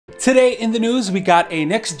Today in the news, we got a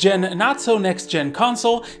next-gen, not-so-next-gen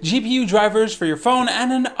console, GPU drivers for your phone,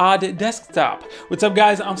 and an odd desktop. What's up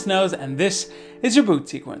guys, I'm Snows, and this is your boot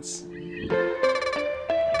sequence.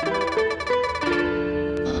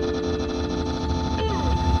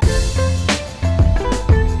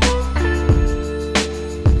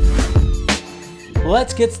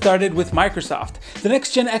 Let's get started with Microsoft. The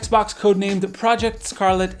next-gen Xbox codenamed Project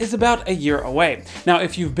Scarlet is about a year away. Now,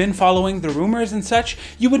 if you've been following the rumors and such,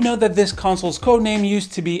 you would know that this console's codename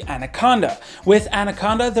used to be Anaconda. With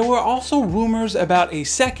Anaconda, there were also rumors about a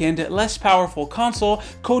second, less powerful console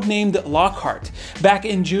codenamed Lockhart. Back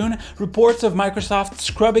in June, reports of Microsoft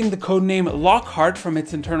scrubbing the codename Lockhart from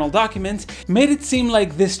its internal documents made it seem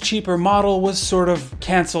like this cheaper model was sort of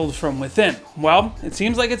cancelled from within. Well, it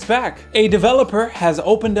seems like it's back. A developer has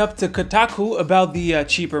opened up to Kotaku about the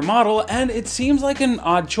cheaper model, and it seems like an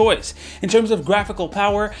odd choice. In terms of graphical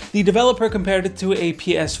power, the developer compared it to a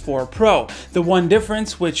PS4 Pro. The one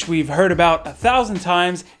difference, which we've heard about 1,000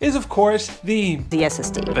 times, is of course the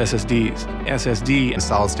SSD,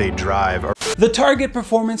 solid state drive. The target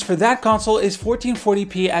performance for that console is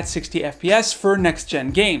 1440p at 60 FPS for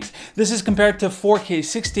next-gen games. This is compared to 4K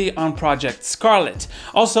 60 on Project Scarlet.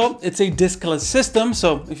 Also, it's a discless system,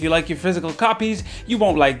 so if you like your physical copies, you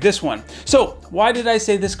won't like this one. So, why did I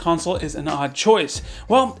say this console is an odd choice?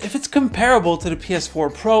 Well, if it's comparable to the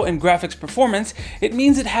PS4 Pro in graphics performance, it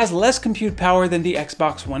means it has less compute power than the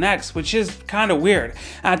Xbox One X, which is kinda weird.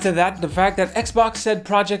 Add to that the fact that Xbox said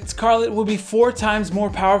Project Scarlet will be 4 times more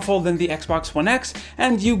powerful than the Xbox One X,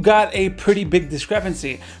 and you got a pretty big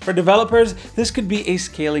discrepancy. For developers, this could be a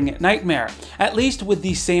scaling nightmare. At least with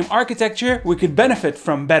the same architecture, we could benefit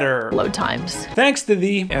from better load times, thanks to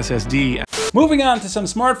the SSD. Moving on to some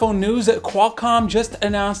smartphone news, Qualcomm just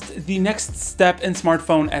announced the next step in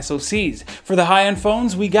smartphone SoCs. For the high-end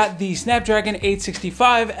phones, we got the Snapdragon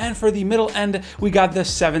 865, and for the middle end, we got the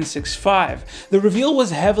 765. The reveal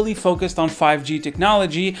was heavily focused on 5G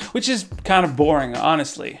technology, which is kind of boring,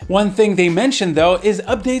 honestly. One thing they mentioned though is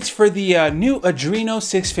updates for the new Adreno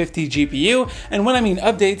 650 GPU, and when I mean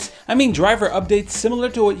updates, I mean driver updates similar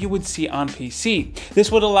to what you would see on PC.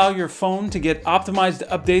 This would allow your phone to get optimized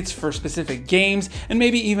updates for specific games and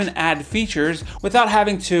maybe even add features without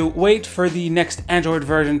having to wait for the next Android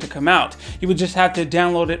version to come out. You would just have to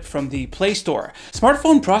download it from the Play Store.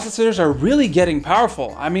 Smartphone processors are really getting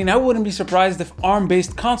powerful. I mean, I wouldn't be surprised if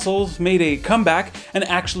ARM-based consoles made a comeback and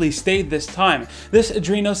actually stayed this time. This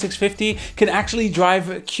Adreno 650 can actually drive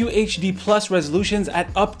QHD plus resolutions at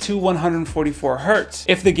up to 144 Hz,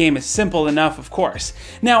 if the game is simple enough, of course.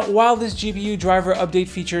 Now, while this GPU driver update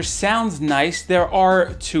feature sounds nice, there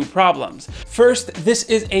are 2 problems. First, this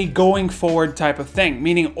is a going forward type of thing,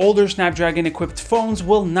 meaning older Snapdragon equipped phones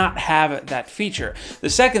will not have that feature. The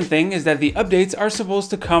second thing is that the updates are supposed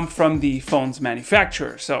to come from the phone's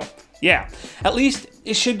manufacturer, so yeah, at least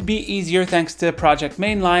it should be easier thanks to Project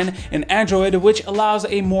Mainline in Android, which allows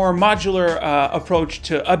a more modular approach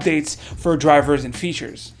to updates for drivers and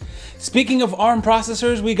features. Speaking of ARM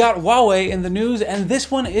processors, we got Huawei in the news, and this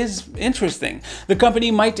one is interesting. The company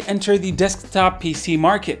might enter the desktop PC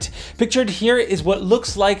market. Pictured here is what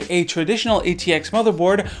looks like a traditional ATX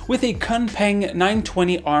motherboard with a Kunpeng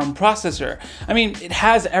 920 ARM processor. I mean, it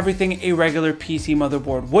has everything a regular PC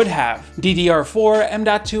motherboard would have. DDR4,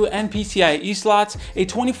 M.2, and PCIe slots, a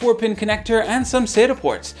 24-pin connector, and some SATA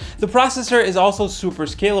ports. The processor is also super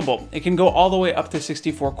scalable. It can go all the way up to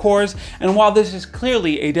 64 cores, and while this is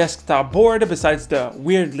clearly a desktop board, besides the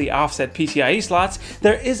weirdly offset PCIe slots,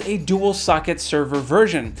 there is a dual socket server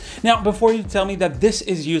version. Now, before you tell me that this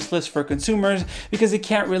is useless for consumers because it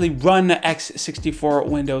can't really run x64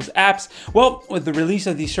 Windows apps, well, with the release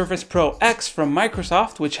of the Surface Pro X from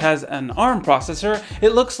Microsoft, which has an ARM processor,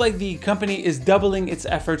 it looks like the company is doubling its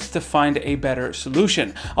efforts to find a better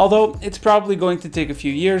solution, although it's probably going to take a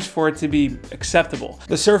few years for it to be acceptable.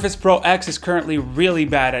 The Surface Pro X is currently really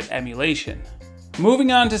bad at emulation.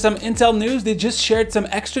 Moving on to some Intel news, they just shared some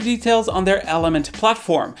extra details on their Element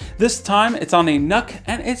platform. This time it's on a Nook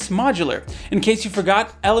and it's modular. In case you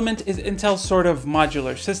forgot, Element is Intel's sort of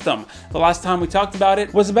modular system. The last time we talked about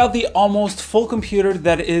it was about the almost full computer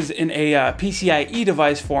that is in a PCIe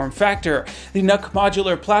device form factor. The Nook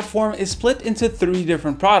modular platform is split into 3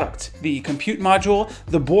 different products: the compute module,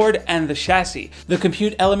 the board, and the chassis. The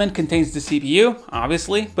compute element contains the CPU,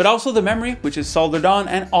 obviously, but also the memory, which is soldered on,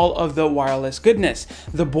 and all of the wireless goodness.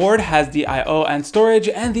 The board has the I/O and storage,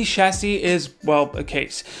 and the chassis is, well, a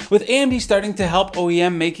case. With AMD starting to help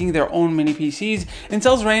OEM making their own mini PCs,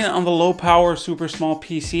 Intel's reign on the low power super small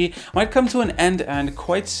PC might come to an end, and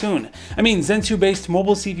quite soon. I mean, Zen 2 based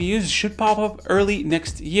mobile CPUs should pop up early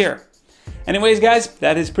next year. Anyways, guys,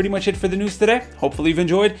 that is pretty much it for the news today. Hopefully you've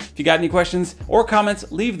enjoyed. If you got any questions or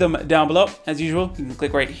comments, leave them down below. As usual, you can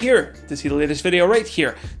click right here to see the latest video right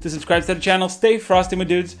here, to subscribe to the channel. Stay frosty, my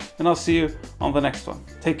dudes, and I'll see you on the next one.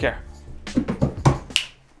 Take care.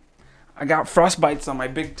 I got frostbites on my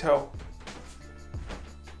big toe.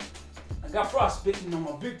 I got frostbitten on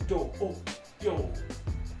my big toe. Oh, yo.